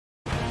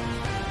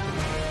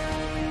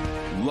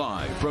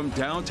Live from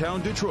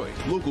downtown Detroit,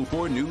 Local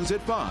 4 News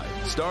at 5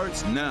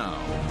 starts now.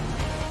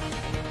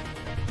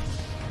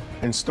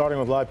 And starting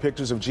with live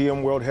pictures of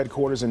GM World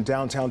headquarters in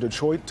downtown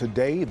Detroit,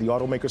 today the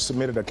automaker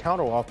submitted a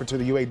counteroffer to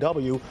the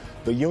UAW.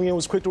 The union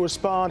was quick to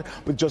respond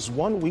with just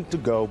 1 week to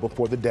go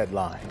before the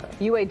deadline.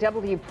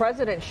 UAW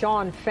President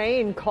Shawn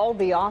Fain called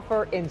the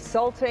offer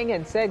insulting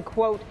and said,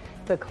 quote,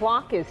 "The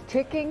clock is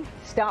ticking.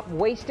 Stop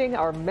wasting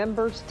our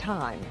members'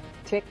 time."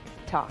 Tick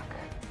tock.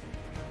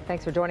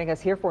 Thanks for joining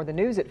us here for the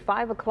news at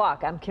 5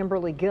 o'clock. I'm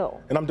Kimberly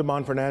Gill. And I'm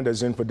Damon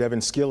Fernandez in for Devin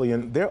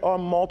Skillian. There are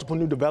multiple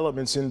new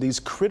developments in these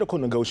critical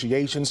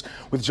negotiations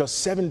with just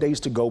 7 days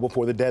to go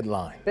before the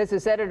deadline.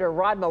 Business editor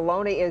Rod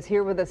Maloney is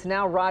here with us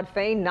now. Rod,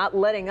 Fain not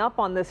letting up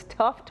on this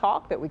tough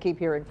talk that we keep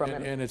hearing from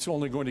him. And it's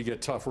only going to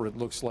get tougher, it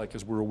looks like,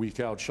 as we're a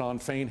week out. Shawn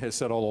Fain has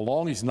said all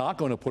along he's not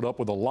going to put up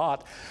with a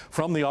lot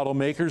from the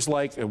automakers,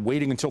 like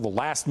waiting until the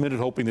last minute,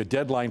 hoping the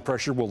deadline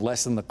pressure will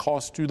lessen the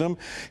cost to them.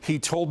 He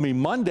told me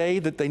Monday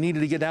that they needed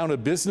to get down to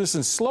business,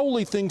 and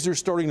slowly things are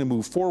starting to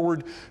move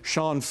forward.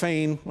 Shawn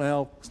Fain,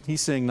 well,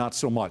 he's saying not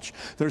so much.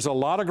 There's a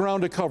lot of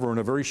ground to cover in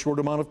a very short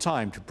amount of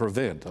time to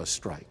prevent a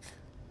strike.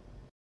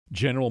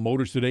 General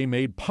Motors today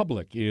made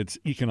public its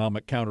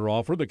economic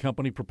counteroffer, the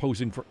company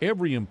proposing for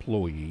every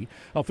employee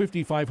a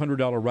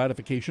 $5,500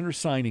 ratification or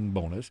signing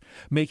bonus,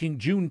 making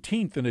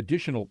Juneteenth an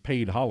additional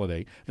paid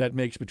holiday that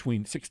makes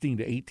between 16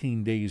 to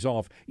 18 days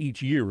off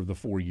each year of the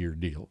 4-year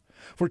deal.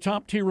 For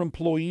top-tier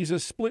employees, a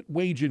split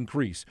wage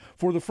increase.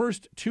 For the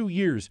first 2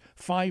 years,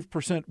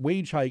 5%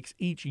 wage hikes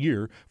each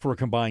year for a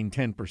combined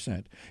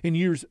 10%. In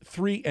years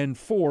 3 and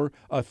 4,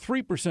 a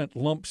 3%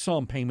 lump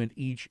sum payment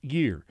each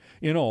year.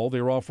 In all,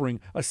 they're offering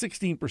a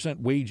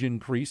 16% wage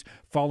increase,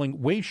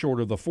 falling way short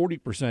of the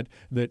 40%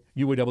 that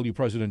UAW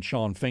President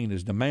Shawn Fain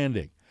is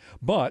demanding.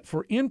 But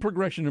for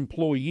in-progression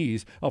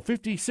employees, a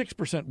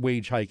 56%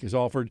 wage hike is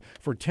offered.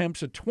 For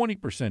temps, a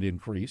 20%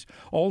 increase.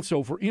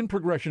 Also, for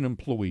in-progression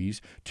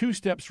employees, 2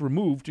 steps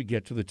removed to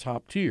get to the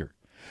top tier.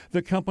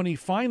 The company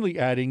finally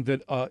adding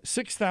that a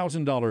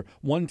 $6,000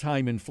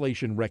 one-time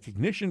inflation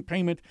recognition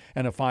payment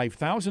and a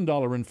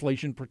 $5,000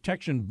 inflation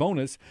protection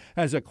bonus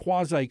as a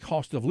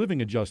quasi-cost of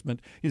living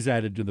adjustment is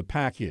added to the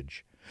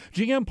package.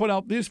 GM put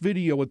out this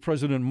video with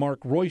President Mark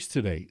Royce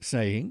today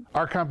saying,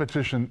 "Our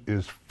competition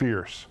is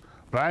fierce,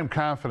 but I'm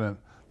confident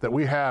that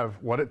we have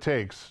what it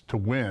takes to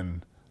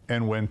win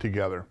and win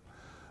together.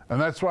 And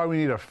that's why we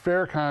need a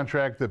fair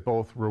contract that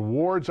both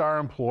rewards our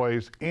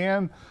employees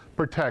and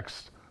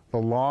protects the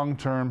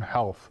long-term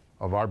health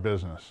of our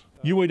business."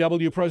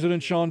 UAW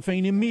President Shawn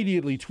Fain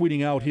immediately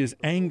tweeting out his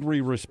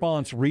angry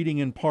response, reading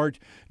in part,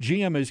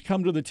 "GM has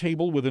come to the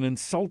table with an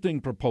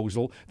insulting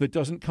proposal that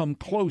doesn't come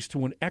close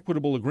to an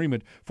equitable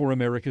agreement for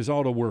America's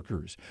auto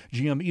workers.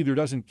 GM either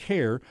doesn't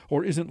care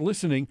or isn't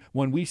listening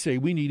when we say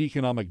we need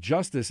economic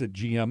justice at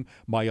GM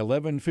by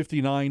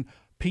 11:59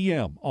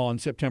 p.m. on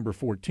September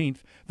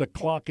 14th. The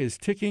clock is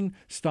ticking.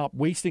 Stop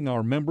wasting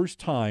our members'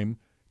 time.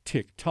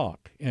 Tick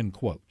tock," end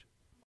quote.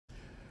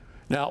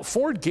 Now,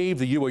 Ford gave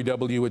the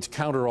UAW its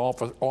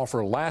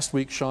counter-offer last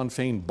week. Shawn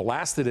Fain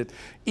blasted it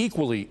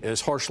equally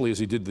as harshly as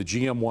he did the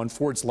GM one.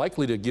 Ford's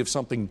likely to give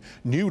something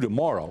new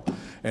tomorrow.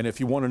 And if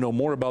you want to know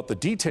more about the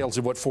details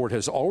of what Ford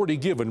has already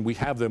given, we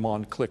have them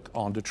on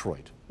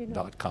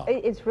clickondetroit.com.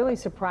 It's really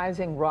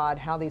surprising, Rod,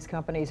 how these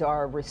companies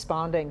are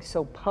responding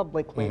so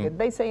publicly. Did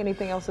they say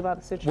anything else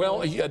about the situation?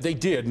 Well, yeah, they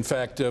did. In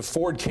fact,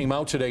 Ford came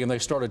out today and they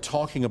started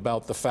talking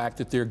about the fact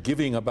that they're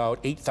giving about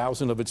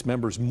 8,000 of its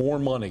members more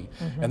money.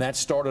 And that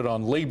started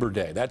on Labor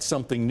Day. That's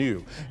something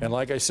new. And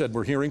like I said,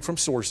 we're hearing from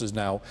sources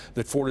now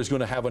that Ford is going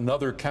to have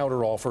another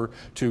counteroffer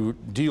to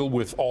deal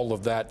with all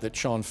of that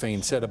Shawn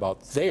Fain said about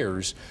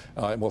theirs.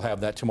 And we'll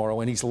have that tomorrow.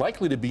 And he's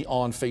likely to be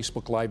on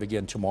Facebook Live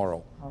again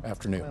tomorrow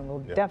afternoon. And we'll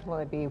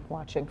definitely be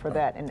watching for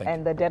that.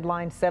 And the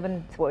deadline,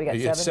 7, what we got,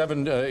 7? It's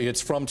 7,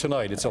 it's from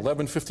tonight. It's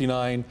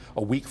 11:59,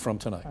 a week from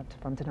tonight.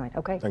 From tonight.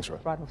 Okay. Thanks,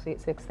 Rod. Rod, we'll see you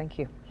at 6. Thank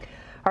you.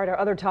 All right, our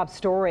other top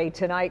story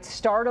tonight,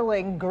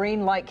 startling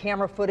green light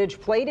camera footage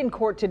played in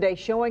court today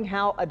showing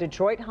how a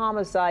Detroit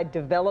homicide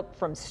developed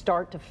from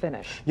start to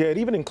finish. Yeah, it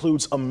even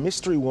includes a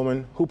mystery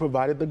woman who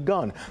provided the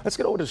gun. Let's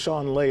get over to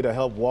Sean Lay to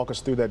help walk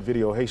us through that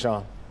video. Hey,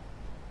 Sean.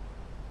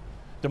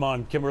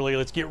 Damon, Kimberly,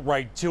 let's get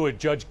right to it.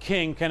 Judge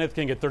King, Kenneth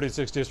King at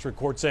 36th District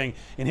Court saying,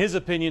 in his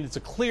opinion, it's a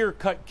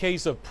clear-cut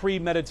case of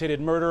premeditated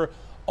murder,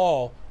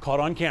 all caught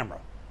on camera.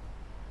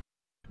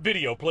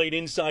 Video played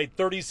inside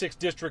 36th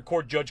District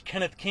Court Judge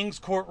Kenneth King's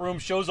courtroom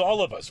shows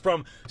all of us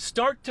from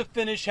start to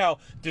finish how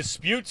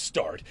disputes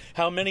start,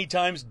 how many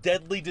times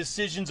deadly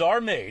decisions are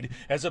made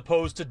as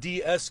opposed to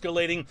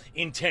de-escalating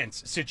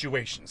intense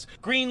situations.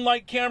 Green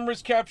light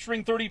cameras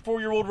capturing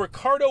 34-year-old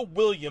Ricardo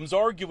Williams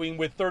arguing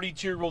with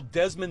 32-year-old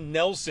Desmond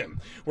Nelson,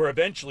 where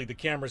eventually the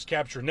cameras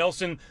capture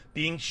Nelson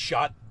being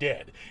shot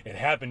dead. It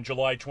happened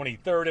July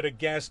 23rd at a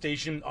gas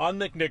station on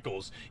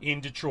McNichols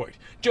in Detroit.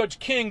 Judge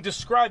King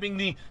describing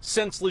the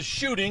senseless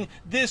shooting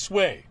this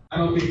way. I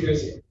don't think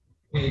there's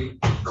a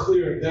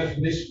clear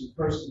definition of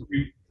person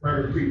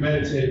murder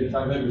premeditated if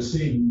I've ever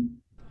seen.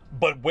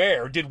 But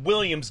where did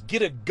Williams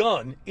get a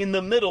gun in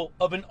the middle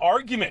of an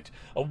argument?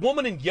 A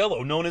woman in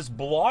yellow known as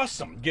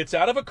Blossom gets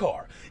out of a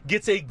car,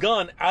 gets a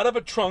gun out of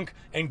a trunk,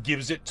 and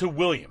gives it to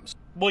Williams.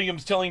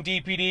 Williams telling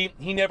DPD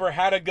he never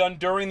had a gun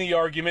during the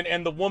argument,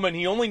 and the woman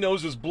he only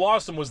knows as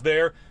Blossom was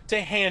there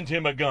to hand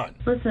him a gun.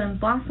 Listen,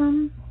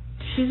 Blossom,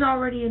 she's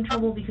already in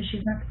trouble because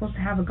she's not supposed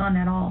to have a gun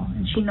at all,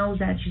 and she knows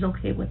that. She's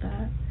okay with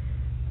that.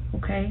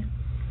 Okay?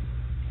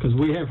 Because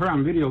we have her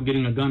on video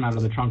getting a gun out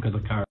of the trunk of the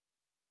car.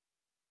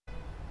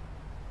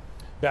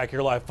 Back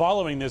here live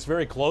following this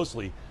very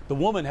closely. The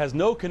woman has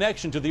no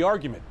connection to the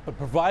argument, but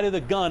provided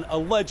a gun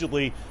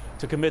allegedly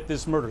to commit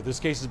this murder. This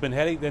case has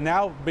been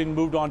now been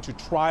moved on to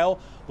trial.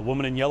 The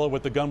woman in yellow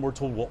with the gun, we're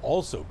told, will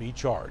also be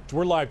charged.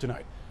 We're live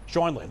tonight.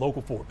 Sean Lay,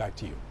 Local 4, back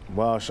to you.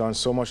 Wow, Sean,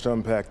 so much to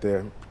unpack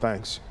there.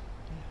 Thanks.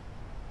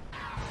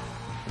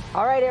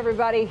 All right,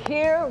 everybody,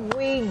 here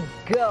we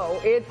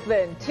go. It's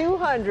been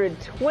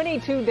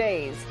 222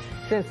 days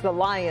since the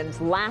Lions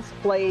last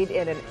played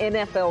in an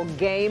NFL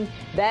game.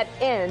 That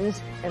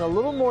ends in a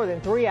little more than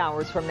 3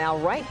 hours from now,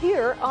 right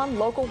here on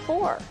Local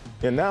 4.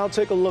 And now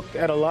take a look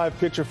at a live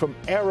picture from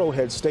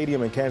Arrowhead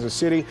Stadium in Kansas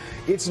City.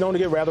 It's known to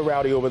get rather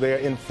rowdy over there.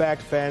 In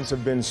fact, fans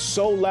have been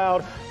so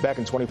loud, back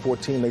in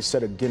 2014, they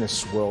set a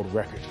Guinness World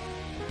Record.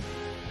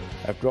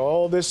 After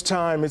all this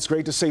time, it's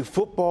great to say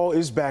football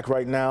is back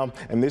right now.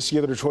 And this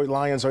year, the Detroit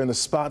Lions are in the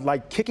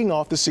spotlight, kicking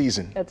off the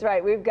season. That's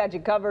right. We've got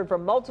you covered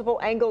from multiple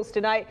angles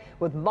tonight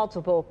with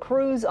multiple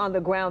crews on the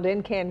ground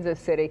in Kansas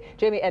City.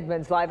 Jamie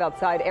Edmonds live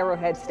outside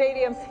Arrowhead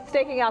Stadium,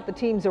 staking out the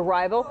team's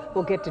arrival.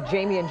 We'll get to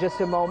Jamie in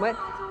just a moment.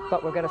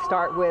 But we're going to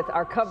start with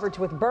our coverage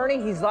with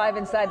Bernie. He's live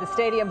inside the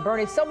stadium.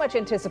 Bernie, so much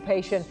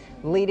anticipation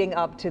leading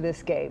up to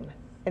this game.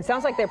 It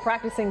sounds like they're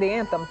practicing the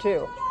anthem,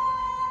 too.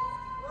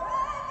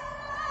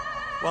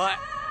 Well,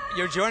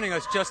 you're joining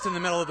us just in the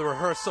middle of the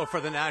rehearsal for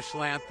the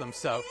national anthem,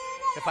 so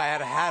if I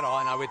had a hat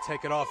on, I would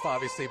take it off,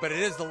 obviously. But it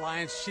is the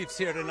Lions-Chiefs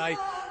here tonight.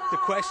 The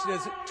question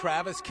is,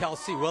 Travis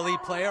Kelce, will he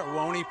play or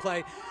won't he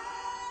play?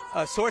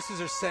 Sources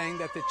are saying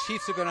that the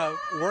Chiefs are going to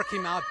work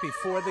him out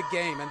before the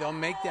game, and they'll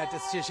make that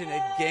decision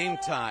at game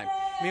time.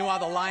 Meanwhile,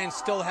 the Lions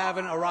still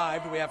haven't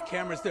arrived. We have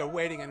cameras there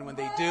waiting, and when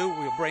they do,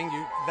 we'll bring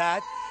you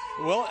that.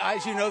 Well,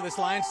 as you know, this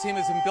Lions team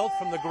has been built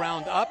from the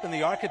ground up, and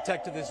the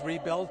architect of this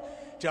rebuild,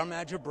 General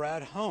Manager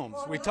Brad Holmes.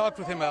 We talked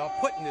with him about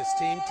putting this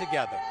team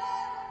together.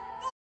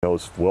 It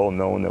was well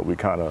known that we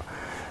kind of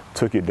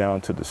took it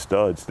down to the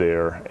studs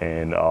there,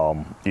 and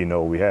you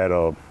know, we had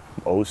a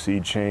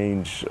OC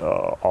change,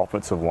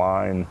 offensive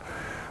line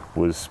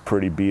was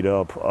pretty beat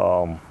up.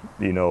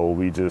 You know,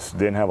 we just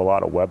didn't have a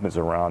lot of weapons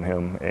around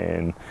him,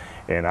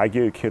 and I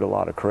give the kid a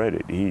lot of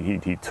credit.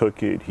 He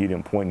took it. He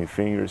didn't point any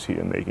fingers. He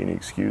didn't make any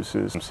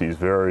excuses. He's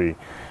very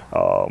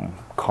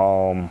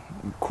calm,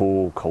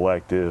 cool,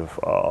 collective.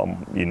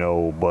 You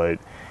know, but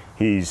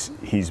he's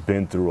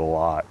been through a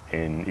lot,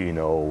 and you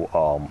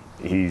know,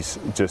 he's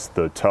just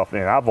the tough.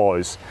 And I've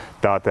always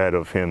thought that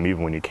of him,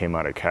 even when he came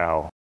out of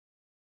Cal.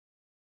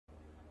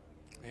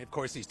 Of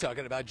course, he's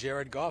talking about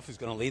Jared Goff, who's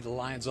going to lead the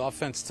Lions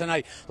offense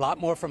tonight. A lot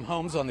more from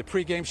Holmes on the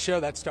pregame show.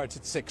 That starts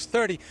at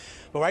 6:30.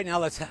 But right now,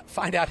 let's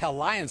find out how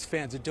Lions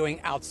fans are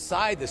doing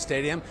outside the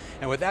stadium.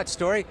 And with that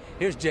story,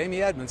 here's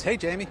Jamie Edmonds. Hey,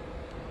 Jamie.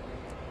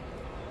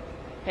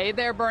 Hey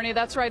there, Bernie.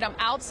 That's right. I'm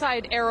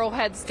outside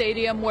Arrowhead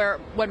Stadium, where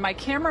when my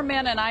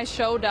cameraman and I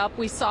showed up,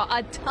 we saw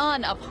a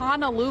ton of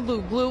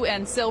Honolulu blue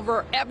and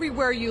silver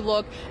everywhere you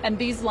look, and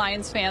these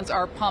Lions fans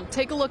are pumped.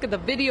 Take a look at the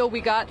video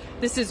we got.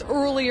 This is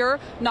earlier.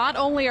 Not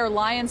only are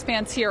Lions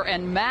fans here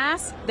en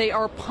masse, they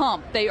are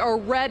pumped. They are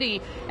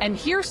ready. And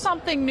here's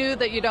something new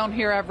that you don't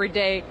hear every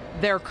day.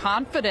 They're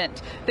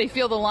confident. They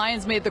feel the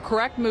Lions made the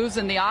correct moves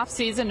in the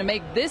offseason to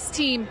make this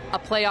team a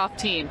playoff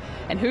team.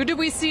 And who do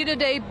we see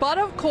today? But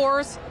of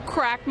course,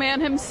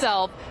 Crackman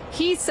himself.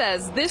 He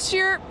says this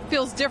year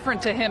feels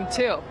different to him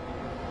too.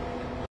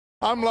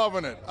 I'm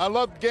loving it. I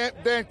love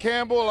Dan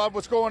Campbell. I love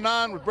what's going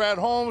on with Brad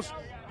Holmes,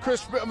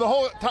 Chris, the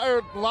whole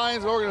entire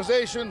Lions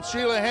organization,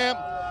 Sheila Hamp.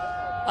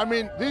 I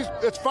mean,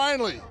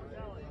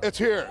 it's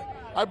here.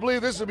 I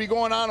believe this will be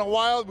going on a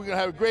while. We're going to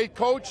have a great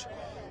coach.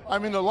 I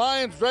mean, the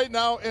Lions right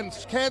now in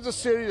Kansas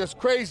City is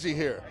crazy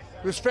here.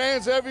 There's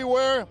fans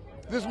everywhere.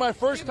 This is my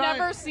first time. You've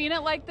never seen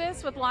it like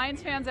this with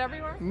Lions fans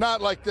everywhere?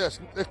 Not like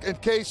this. In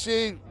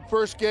KC,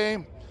 first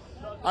game.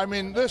 I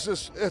mean,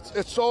 it's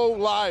so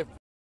live.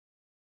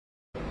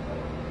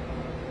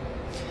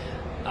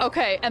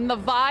 Okay, and the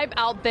vibe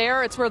out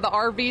there, it's where the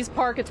RVs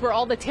park, it's where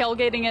all the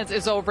tailgating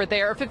is over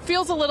there. If it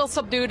feels a little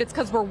subdued, it's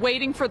because we're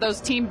waiting for those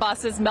team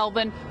buses.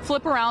 Melvin,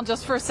 flip around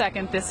just for a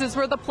second. This is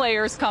where the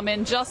players come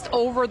in, just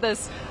over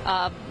this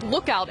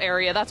lookout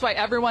area. That's why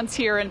everyone's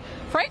here. And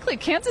frankly,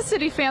 Kansas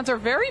City fans are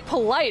very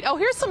polite. Oh,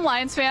 here's some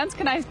Lions fans.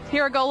 Can I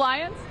hear a Go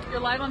Lions? You're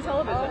live on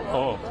television.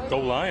 Oh, go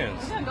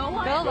Lions. Yeah, go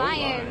Lions. Go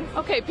Lions.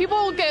 Okay, people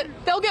will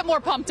they'll get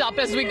more pumped up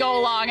as we go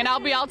along, and I'll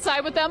be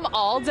outside with them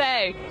all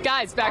day.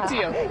 Guys, back to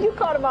you. You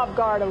caught him off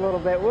guard a little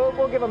bit.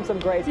 We'll give him some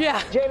grace.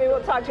 Yeah. Jamie,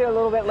 we'll talk to you a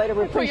little bit later.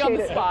 We appreciate Put you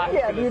on the spot.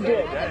 Yeah, you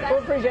did. We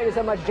appreciate it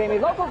so much, Jamie.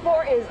 Local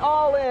 4 is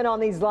all in on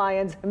these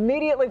Lions.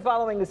 Immediately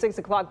following the 6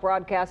 o'clock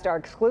broadcast, our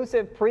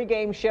exclusive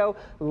pregame show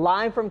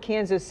live from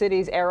Kansas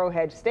City's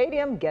Arrowhead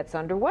Stadium gets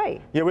underway.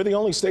 Yeah, we're the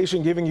only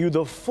station giving you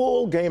the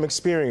full game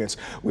experience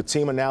with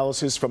team analysis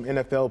from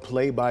NFL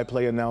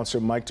play-by-play announcer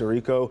Mike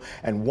Tirico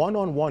and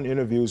one-on-one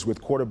interviews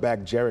with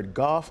quarterback Jared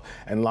Goff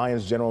and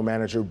Lions general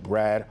manager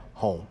Brad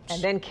Holmes.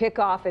 And then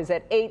kickoff is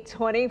at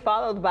 8:20,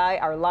 followed by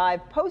our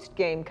live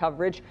post-game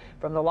coverage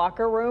from the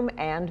locker room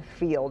and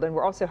field. And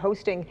we're also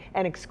hosting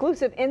an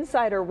exclusive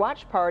insider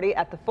watch party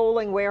at the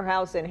Foaling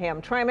Warehouse in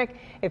Hamtramck.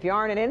 If you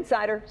aren't an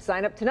insider,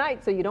 sign up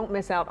tonight so you don't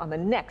miss out on the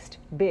next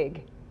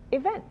big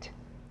event.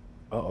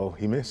 Uh-oh,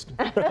 he missed.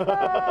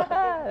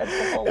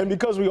 And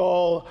because we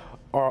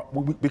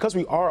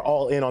are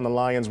all in on the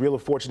Lions, Wheel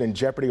of Fortune and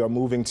Jeopardy are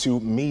moving to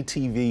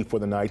MeTV for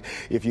the night.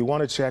 If you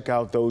want to check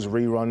out those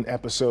rerun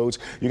episodes,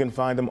 you can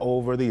find them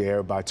over the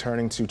air by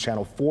turning to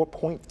channel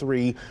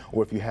 4.3,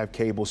 or if you have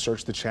cable,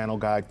 search the channel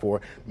guide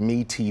for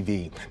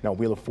MeTV. Now,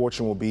 Wheel of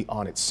Fortune will be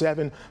on at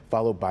 7,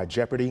 followed by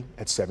Jeopardy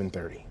at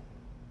 7:30.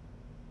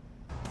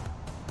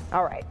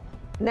 All right.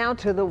 Now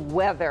to the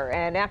weather,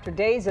 and after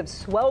days of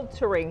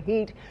sweltering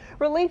heat,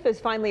 relief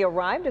has finally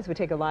arrived as we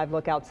take a live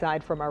look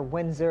outside from our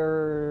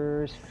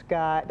Windsor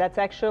sky. That's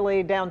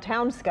actually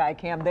downtown sky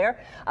cam there.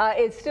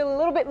 It's still a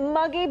little bit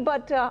muggy,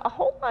 but a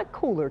whole lot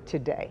cooler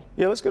today.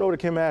 Yeah, let's get over to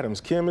Kim Adams.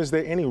 Kim, is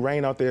there any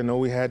rain out there? I know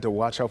we had to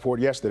watch out for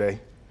it yesterday.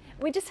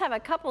 We just have a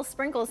couple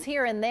sprinkles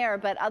here and there,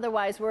 but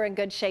otherwise we're in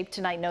good shape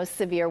tonight. No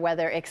severe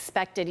weather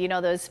expected. You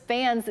know, those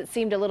fans that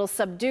seemed a little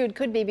subdued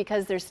could be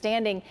because they're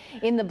standing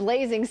in the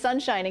blazing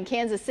sunshine in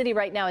Kansas City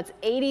right now. It's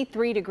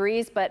 83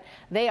 degrees, but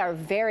they are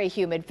very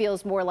humid.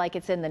 Feels more like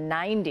it's in the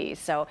 90s.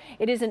 So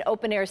it is an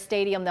open air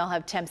stadium. They'll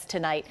have temps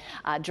tonight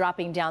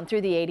dropping down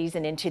through the 80s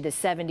and into the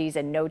 70s,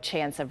 and no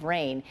chance of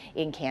rain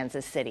in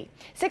Kansas City.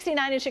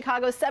 69 in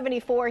Chicago,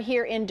 74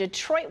 here in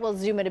Detroit. We'll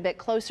zoom in a bit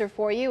closer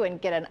for you and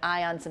get an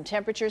eye on some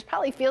temperatures.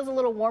 Probably feels a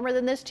little warmer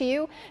than this to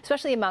you,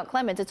 especially in Mount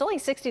Clemens. It's only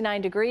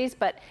 69 degrees,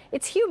 but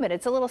it's humid.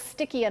 It's a little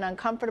sticky and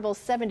uncomfortable.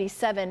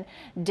 77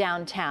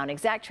 downtown.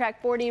 Exact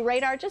Track 4D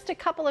radar, just a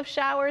couple of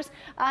showers.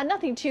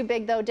 Nothing too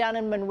big, though, down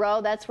in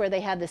Monroe. That's where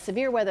they had the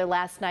severe weather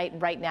last night.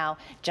 And right now,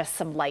 just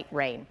some light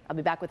rain. I'll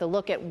be back with a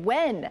look at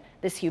when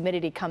this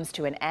humidity comes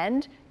to an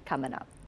end coming up.